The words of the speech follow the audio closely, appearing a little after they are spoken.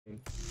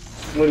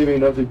What do you mean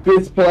nothing?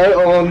 Bits play?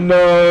 Oh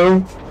no!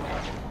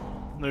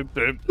 No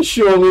poop.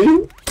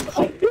 Surely?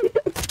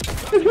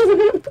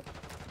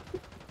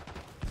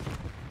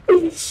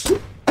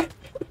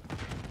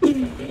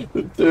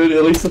 Dude,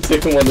 at least the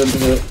second one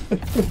didn't hit.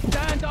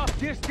 Stand off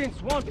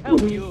distance won't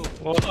help you.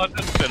 Well, I did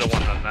a better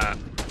one than that.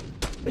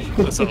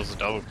 Unless that was a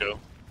double kill.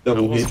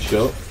 Double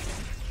headshot.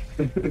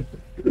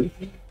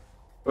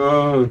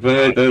 Oh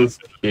man, that was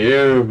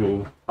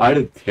terrible. I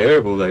did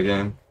terrible that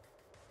game.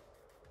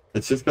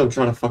 It's just I'm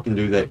trying to fucking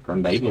do that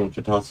grenade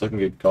launcher task so I can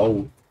get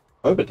gold.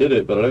 I hope I did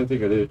it, but I don't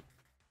think I did.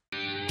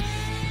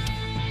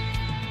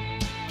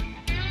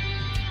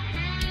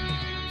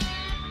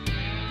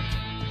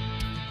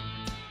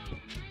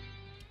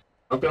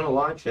 I'm gonna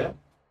lie, chat.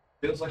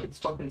 Feels like it's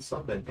fucking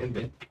Sunday, isn't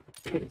it?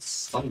 I think it's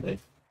Sunday.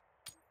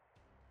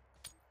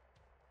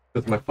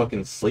 With my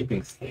fucking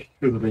sleeping state,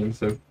 because of being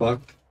so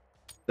fucked.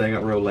 Staying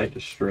up real late to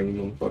stream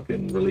on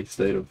fucking release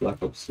date of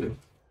Black Ops 2.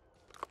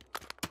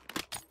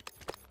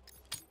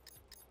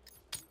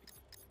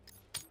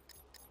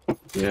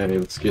 Yeah,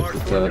 let's get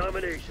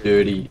this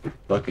dirty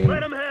fucking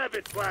Let him have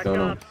it, Black going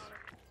on. Ops.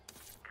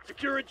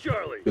 Securing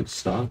Charlie. Good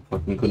start.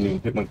 Fucking couldn't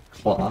even hit my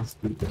class.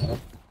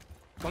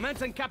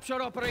 Commence and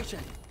capture operation.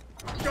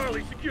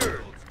 Charlie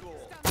secured.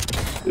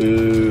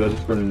 Ooh, I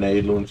just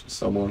grenade launched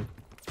someone.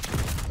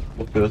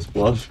 What first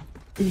blood?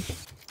 We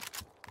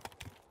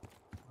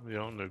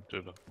all noob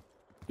to them.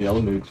 The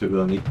other move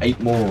too, I need 8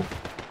 more.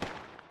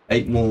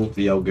 8 more of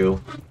the L girl.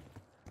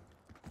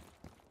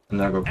 And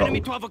then I got Enemy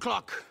gold. 12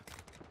 o'clock.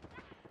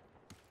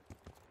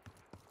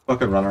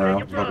 Fucking run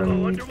around, Bravo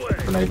fucking underway.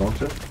 grenade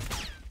launcher.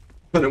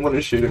 I didn't want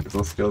to shoot it because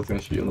the skill's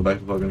gonna shoot you in the back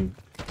and fucking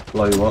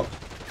blow you up.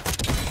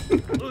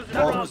 Losing That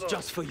Bravo. was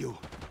just for you.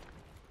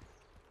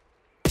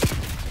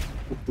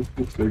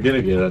 They're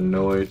gonna get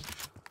annoyed.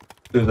 As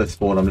soon as they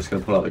spawn, I'm just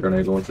gonna pull out the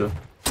grenade launcher.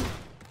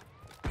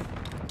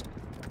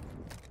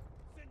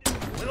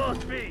 We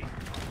lost B.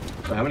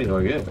 So how many do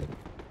I get?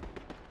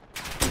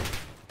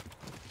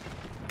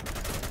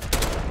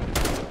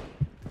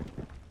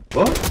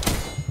 What?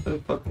 The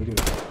fucking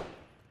get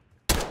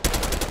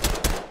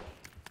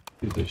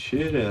the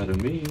shit out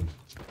of me.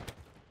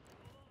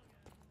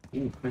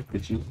 Ooh, crack the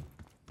cheese.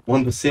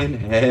 1%?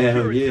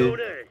 Hell yeah. Zone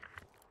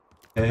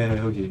A.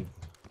 Hell yeah.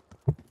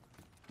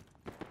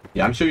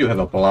 Yeah, I'm sure you'll have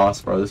a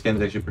blast, bro. This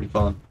game's actually pretty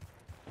fun.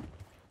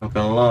 Not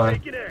gonna lie.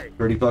 Taking A.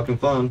 Pretty fucking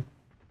fun.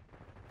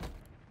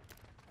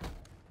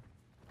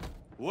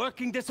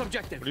 Working this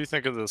objective. What do you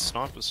think of the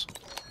snipers?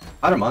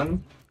 I don't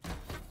mind.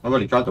 I've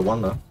already tried the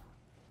one though.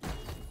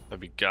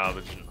 That'd be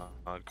garbage in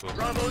hardcore.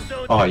 Bravo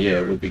zone Oh yeah, it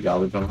secured. would be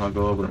garbage on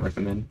hardcore. I wouldn't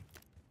recommend.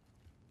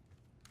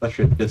 That's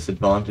your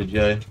disadvantage,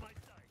 eh?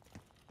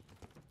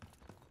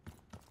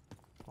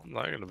 I'm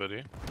lagging a bit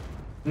here.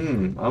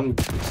 I'm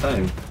the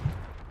same.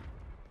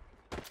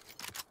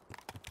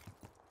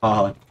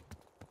 Hard.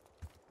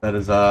 That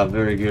is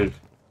very good,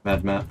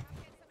 Mad Map.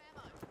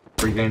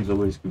 Free games are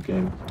always good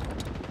games.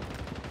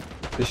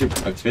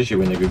 Especially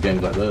when they're good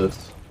games like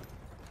this.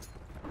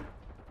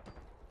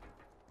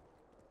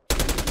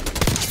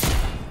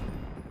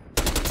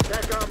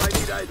 Back on, I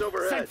need eyes Send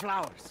overhead.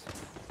 flowers.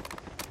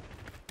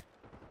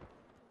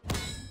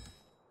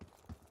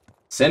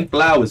 Send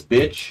flowers,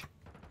 bitch.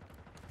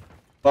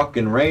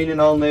 Fucking raining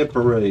on their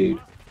parade.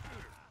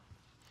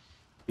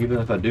 Even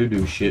if I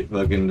do shit,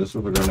 fucking this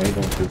with a grenade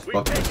launcher is We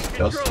fucking take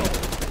disgusting.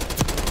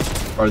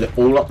 control. Bro, they're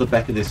all up the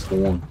back of this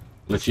spawn.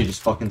 Literally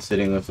just fucking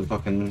sitting with the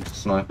fucking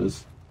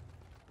snipers.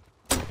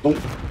 Boom.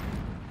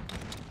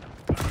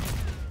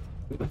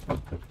 Who the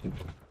fuck picked him?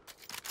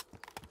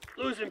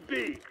 Losing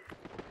B.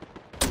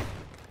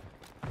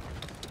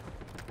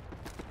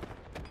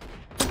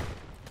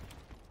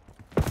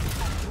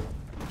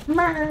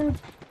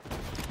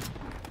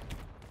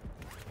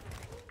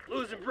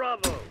 Losing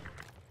Bravo.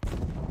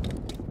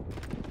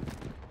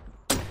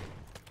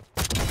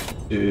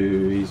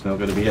 Dude, he's not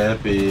gonna be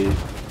happy.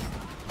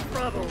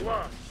 Bravo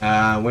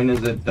lost. When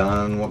is it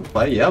done? What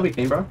play? Yeah, I'll be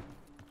keen, bro.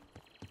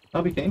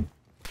 I'll be keen.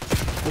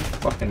 Oh,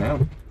 fucking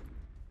hell.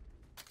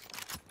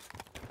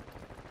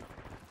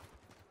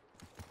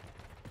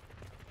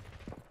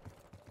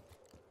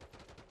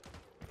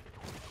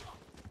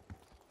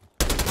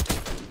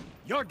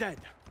 You're dead.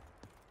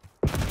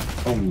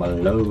 Oh my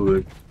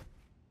lord.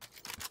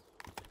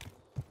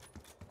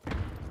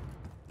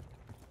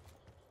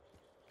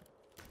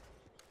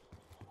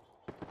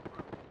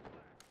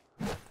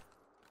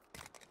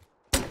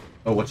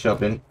 Oh, what's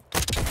up, in?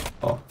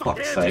 Oh,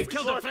 fuck's Damn, sake. we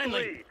Kill the lost friendly.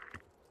 lead.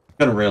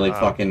 Couldn't really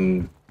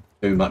fucking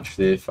do much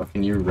there.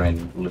 Fucking you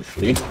ran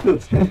literally.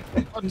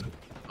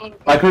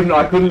 I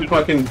couldn't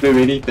fucking do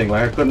anything.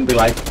 Like I couldn't be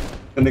like,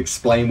 couldn't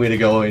explain where to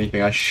go or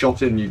anything. I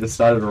shot and you just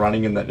started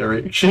running in that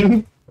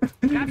direction.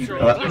 Capture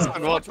Uh, flowers.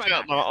 Watch Watch my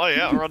out! back. Oh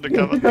yeah, we're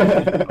undercover.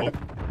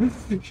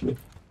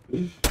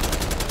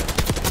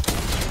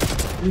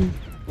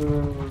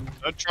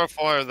 Don't try to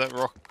fire that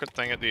rocket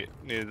thing at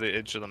near the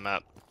edge of the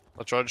map.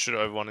 I tried to shoot it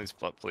over one of these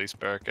police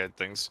barricade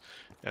things,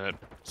 and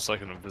it's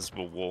like an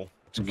invisible wall.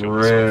 to kill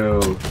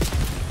myself. Bro.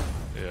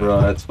 Yeah.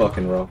 Bro, that's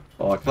fucking rough.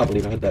 Oh, I can't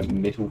believe I had that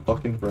metal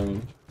fucking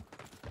brain.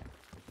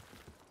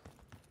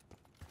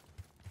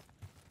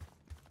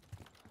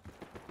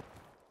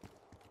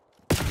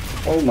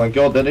 Oh my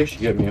god, that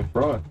actually gave me a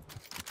fright.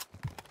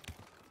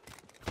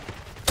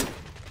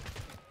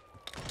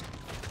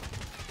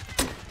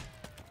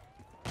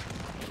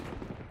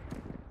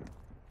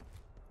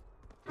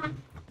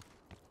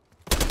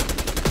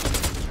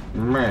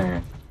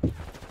 Meh.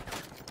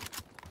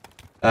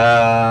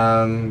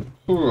 I'm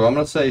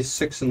gonna say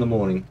 6 in the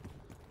morning.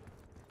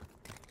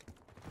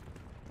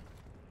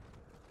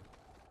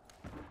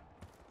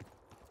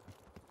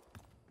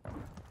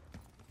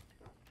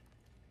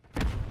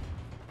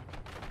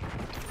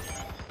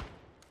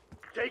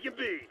 Taking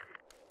B.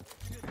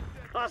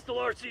 Hostile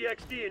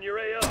RCXD in your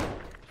AO.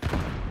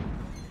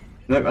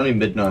 Nope, only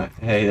midnight.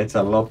 Hey, that's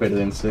a lot better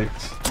than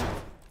 6.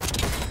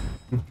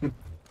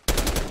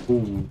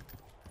 Ooh.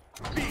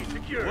 B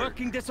secure.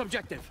 Working this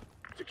objective.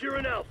 Secure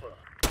an Alpha.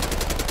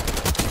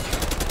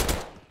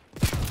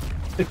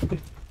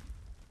 Practice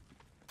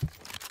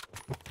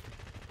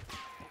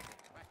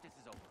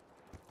is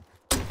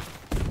over.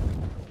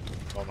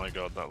 Oh my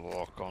god, that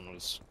lock on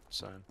was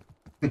insane.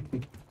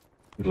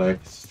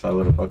 Relax, I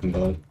would have fucking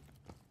died.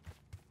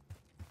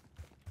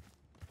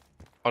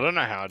 I don't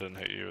know how I didn't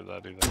hit you with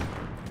that either.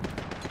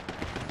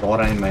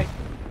 God aim, mate.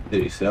 Do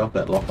it yourself,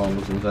 that lock on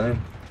was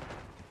insane.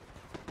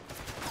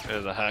 Yeah,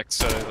 the hack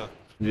saver.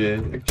 Yeah,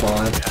 the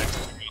climb.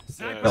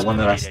 The one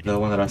that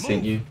I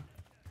sent you.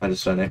 I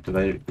just don't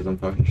activate it because I'm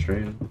fucking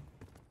streaming.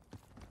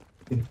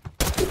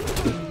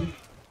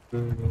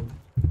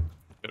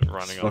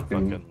 Running on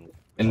fucking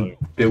and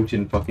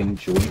built-in fucking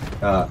joint.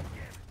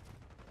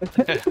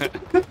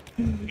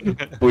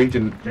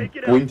 Pointing,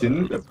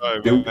 built-in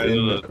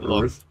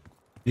wrist.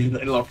 They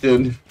locked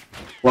in.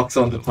 Locks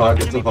onto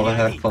targets of other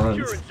half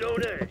clones. Secure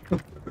in Zone A.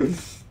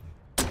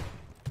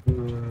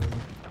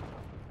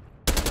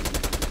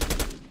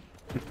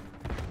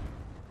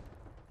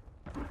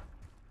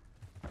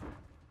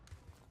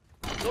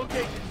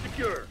 Location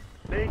secure.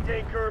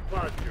 Maintain current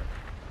posture.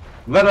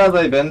 Where are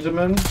they,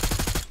 Benjamin?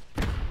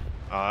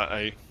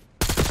 A.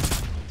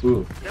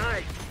 Ooh.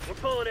 Nice. We're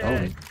pulling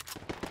ahead.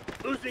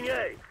 Losing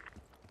A.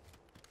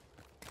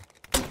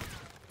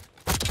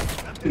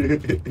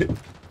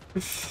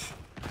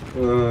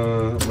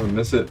 I'm gonna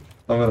miss it.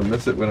 I'm gonna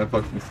miss it when I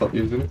fucking stop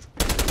using it.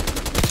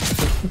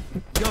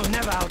 You're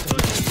never out of it.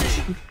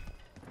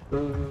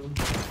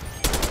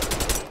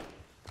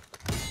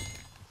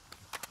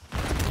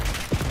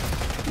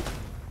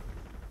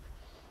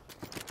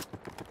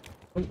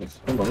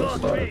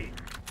 Lost B.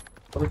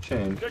 What a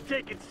change. They're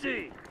taking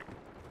C.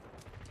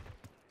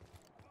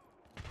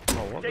 Oh,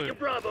 what Taking the?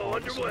 Bravo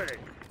underway.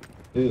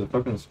 Yeah, the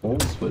fucking spawn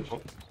switch.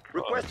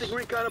 Requesting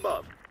recon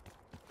above.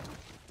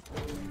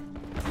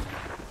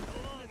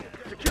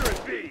 Securing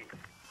B.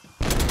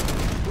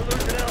 We're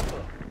losing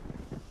Alpha.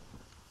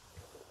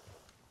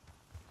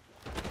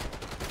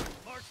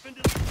 Marksman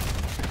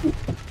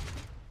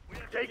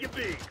taking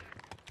B.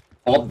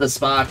 Bob the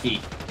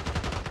Sparky.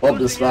 Bob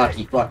the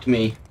Sparky fucked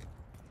me.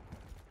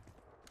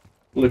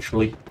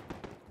 Literally.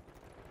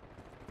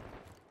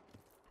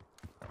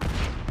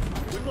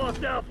 We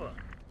lost Alpha.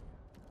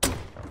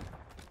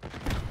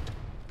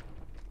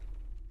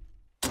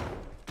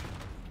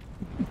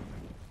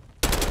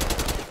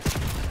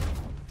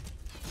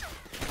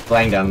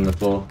 Laying down on the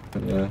floor.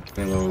 Yeah,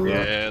 a little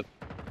Yeah,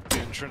 the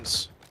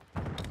entrance.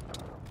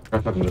 I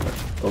fucking did that.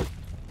 Oh.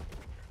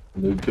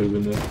 Noob tube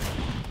in there.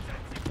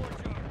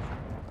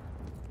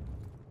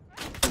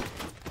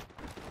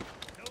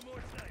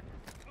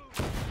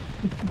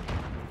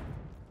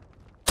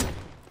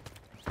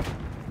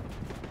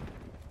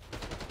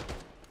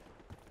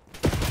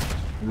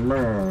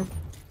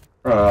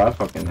 Oh, I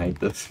fucking hate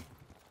this.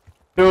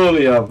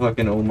 Surely I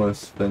fucking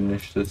almost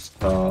finished this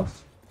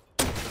task.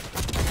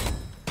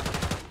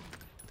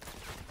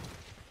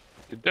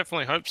 You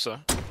definitely hope so.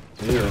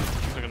 Yeah.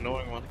 It's like an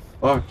annoying one.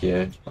 Fuck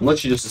yeah. I'm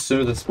literally just as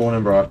soon as it's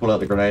spawning, bro, I pull out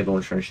the grenade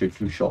launcher and shoot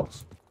 2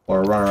 shots. Or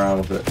I run around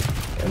with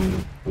it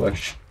and like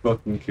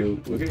fucking kill.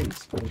 We're getting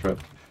spawn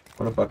trapped.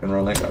 I wanna fucking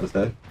run that guy's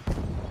dead.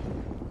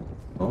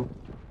 Oh.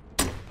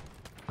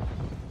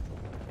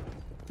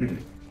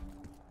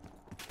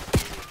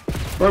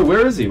 Bro,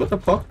 where is he? What the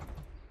fuck?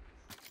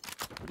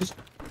 Just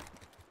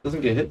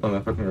doesn't get hit by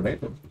my fucking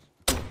grenade launchers.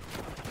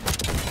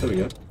 There we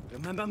go.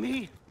 Remember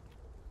me?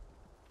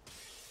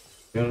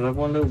 Got another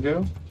one, little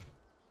girl?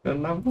 Got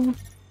another one?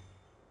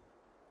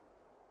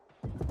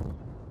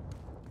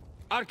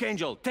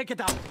 Archangel, take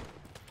it out.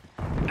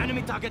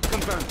 Enemy target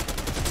confirmed.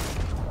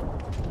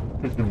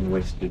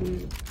 Wasted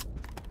it.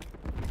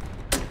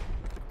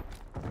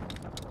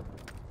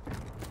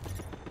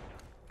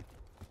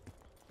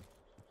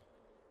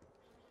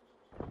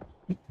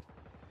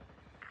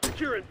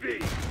 Securing B.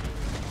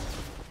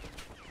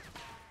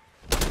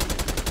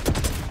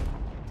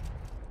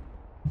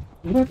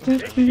 Let it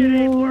This be shit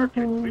ain't over.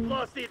 working. We've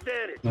lost the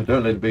advantage. No,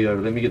 don't let it be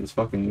over. Let me get this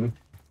fucking...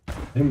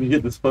 Let me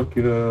get this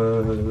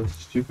fucking,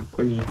 stupid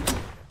thingy.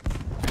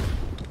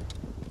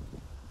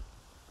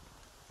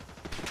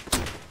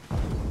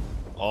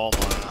 Oh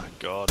my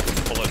god,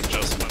 the bullet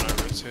just went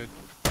over his head.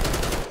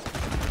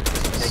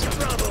 Taking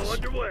Bravo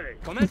underway.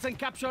 Commencing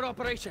capture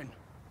operation.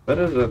 Where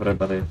is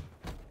everybody?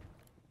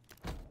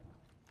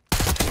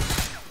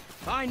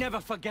 I never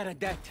forget a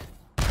debt.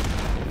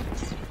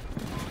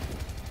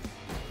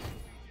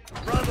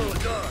 Bravo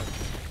is on.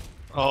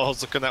 Oh, I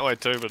was looking that way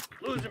too, but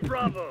Losing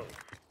Bravo.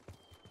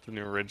 didn't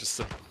even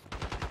register.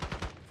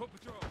 Foot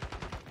patrol.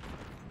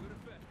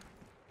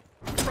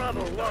 Good effect.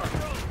 Bravo lost.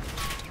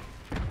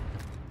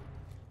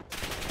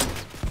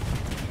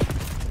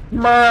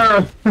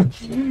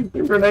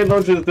 The grenade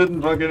launchers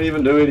didn't fucking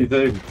even do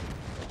anything.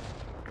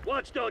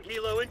 Watchdog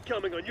helo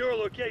incoming on your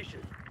location.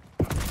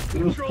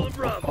 Controlling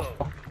Bravo.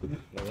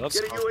 Yeah, that's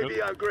Getting not good.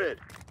 UAV on grid.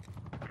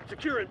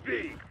 Securing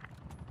B.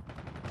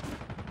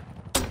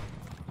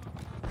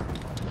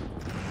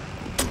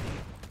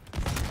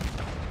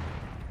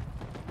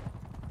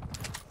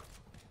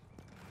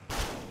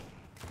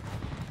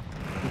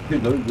 You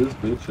know this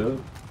bitch up.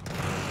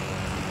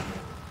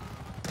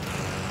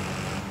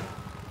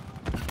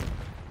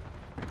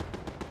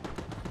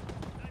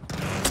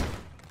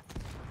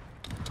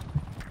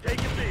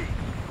 Taking B.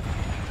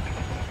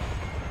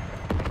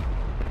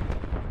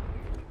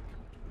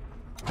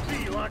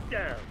 B locked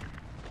down.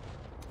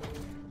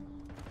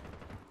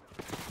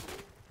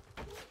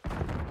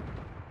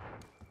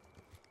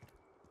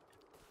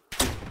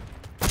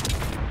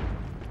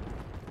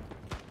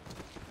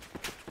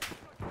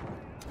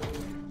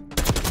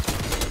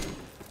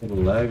 Little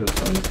lag or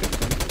something.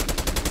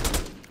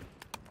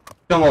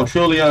 Come on,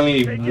 surely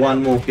only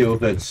one more kill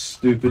with that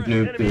stupid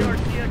noob Enemy thing.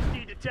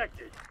 RCXD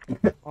detected.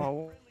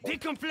 Oh,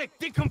 Deconflict,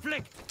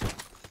 deconflict.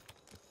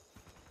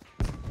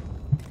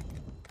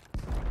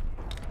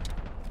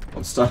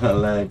 I'm starting to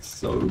lag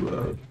so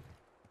bad.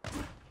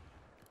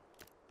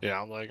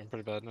 yeah, I'm lagging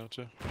pretty bad now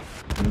too.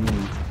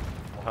 Mm.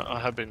 I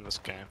have been in this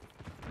game.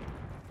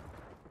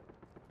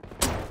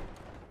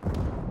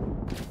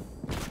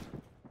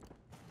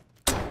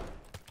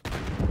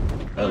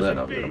 Oh, that Losing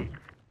not B. good.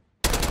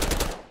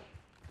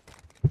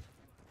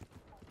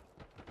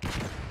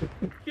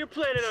 You're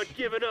planning on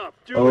giving up.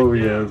 Do Oh it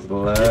now. yes,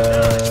 lag.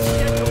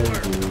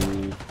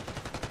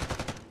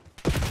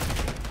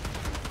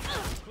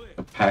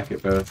 A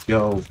packet, bro. Let's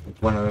go.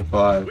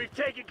 105. We've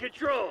taken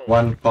control.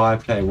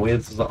 5K.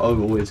 Where's the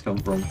O always come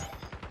from?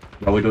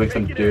 Bro, we're doing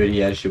some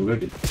dirty ass shit. We're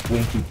gonna get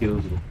 20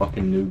 kills with a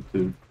fucking noob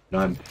food. And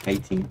I'm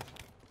hating.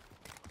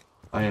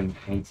 I am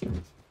hating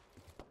it.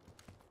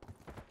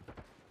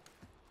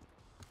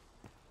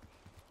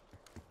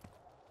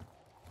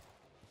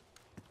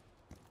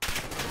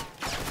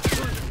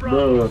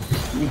 Bravo.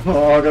 Bro,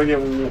 oh, I gotta get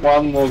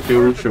one more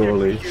kill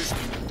surely.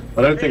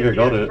 I don't think I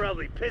got it.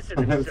 Probably pissing I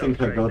don't himself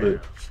think I right got now.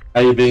 it.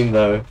 How you been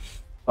though?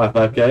 Hi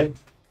 5K?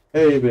 How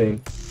you been?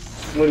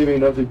 What do you mean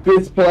nothing?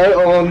 Bits play?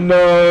 Oh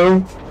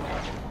no!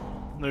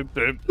 No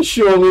boom.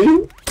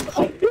 Surely?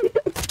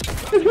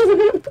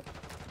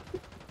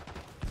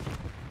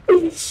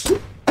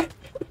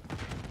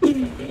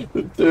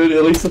 Dude,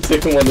 at least the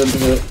second one didn't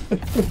hit.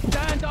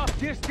 Stand off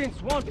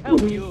distance won't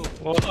help you.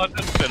 Well, I did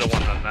a better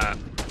one than that.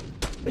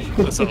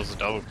 Unless that was a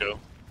double kill.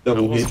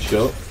 Double That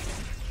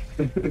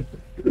headshot.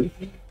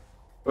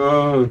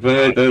 Oh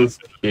man, that was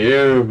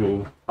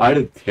terrible. I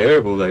did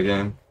terrible that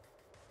game.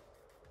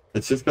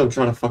 It's just 'cause I'm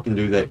trying to fucking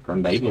do that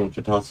grenade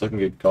launcher task so I can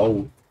get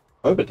gold.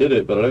 I hope I did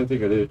it, but I don't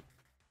think I did.